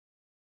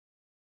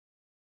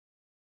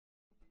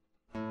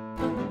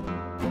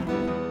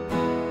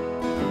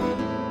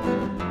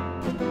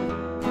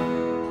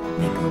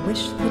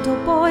wish, little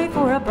boy,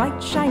 for a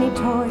bright shiny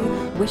toy.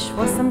 Wish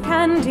for some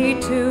candy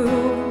too.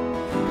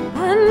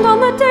 And on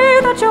the day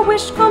that your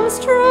wish comes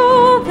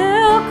true,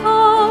 there'll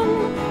come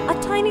a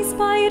tiny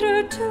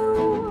spider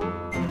too.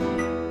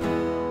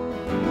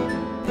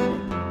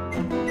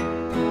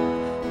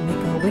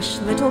 Make a wish,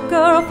 little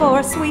girl, for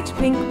a sweet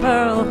pink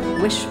pearl.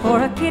 Wish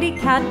for a kitty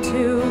cat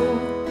too.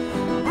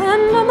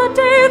 And on the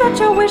day that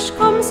your wish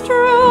comes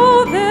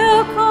true,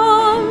 there'll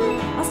come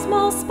a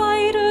small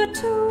spider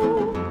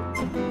too.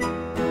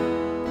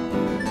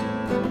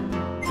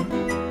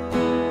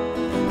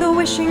 The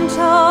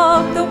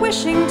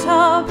wishing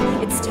tub,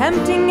 it's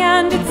tempting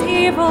and it's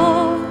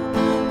evil.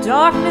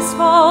 Darkness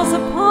falls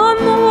upon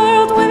the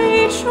world with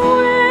each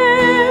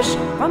wish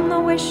from the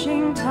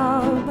wishing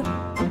tub.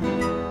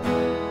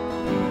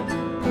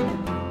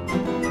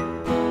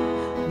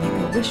 Make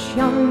a wish,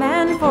 young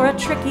man, for a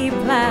tricky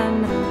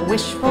plan.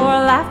 Wish for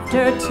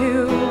laughter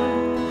too.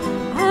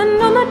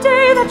 And on the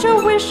day that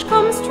your wish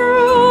comes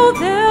true,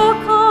 there'll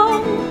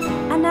come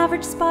an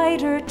average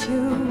spider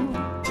too.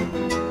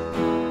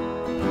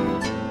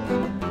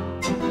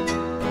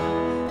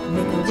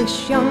 Make a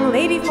wish, young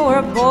lady, for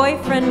a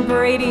boyfriend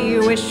Brady.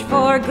 Wish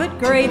for good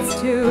grades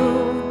too.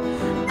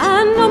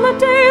 And on the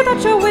day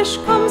that your wish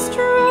comes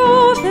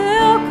true,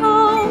 there'll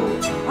come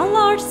a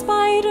large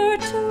spider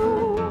too.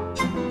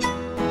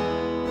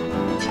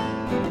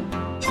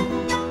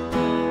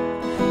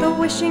 The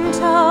wishing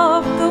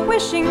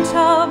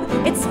tub,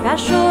 it's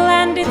special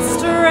and it's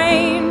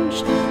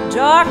strange.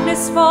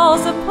 Darkness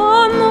falls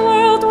upon the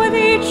world with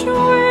each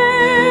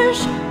wish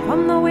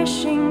from the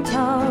wishing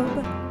tub.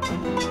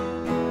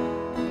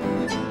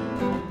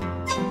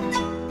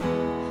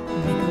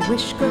 Make a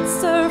wish, good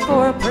sir,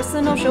 for a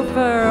personal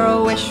chauffeur.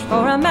 A wish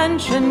for a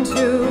mansion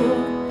too.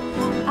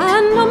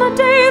 And on the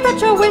day that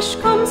your wish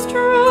comes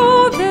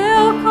true,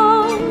 there'll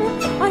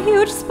come a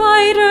huge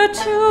spider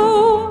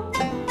too.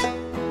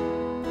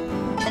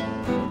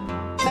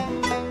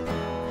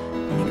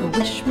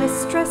 Wish,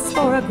 mistress,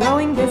 for a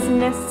growing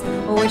business.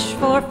 A wish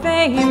for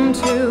fame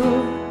too.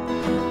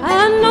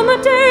 And on the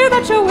day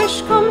that your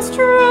wish comes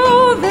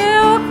true,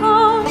 there'll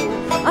come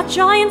a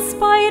giant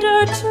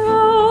spider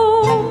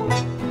too.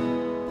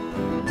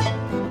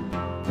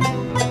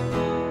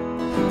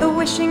 The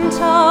wishing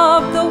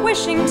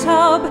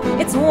tub,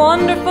 it's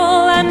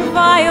wonderful and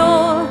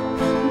vile.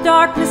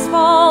 Darkness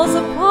falls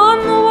upon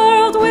the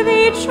world with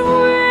each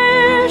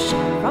wish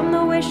from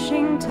the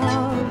wishing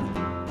tub.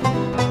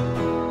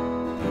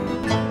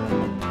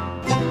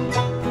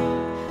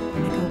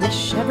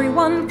 Wish,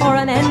 everyone, for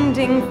an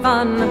ending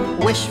fun.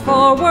 Wish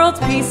for world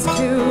peace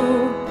too.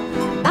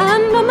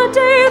 And on the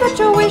day that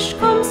your wish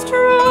comes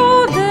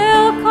true,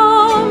 there'll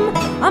come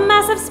a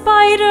massive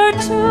spider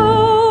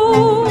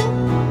too.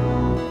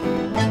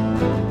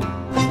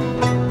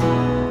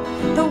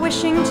 The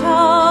wishing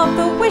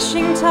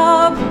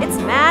tub, it's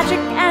magic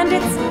and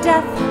it's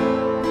death.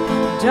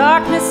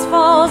 Darkness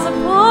falls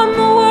upon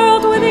the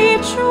world with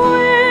each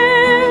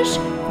wish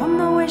from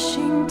the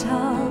wishing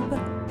tub.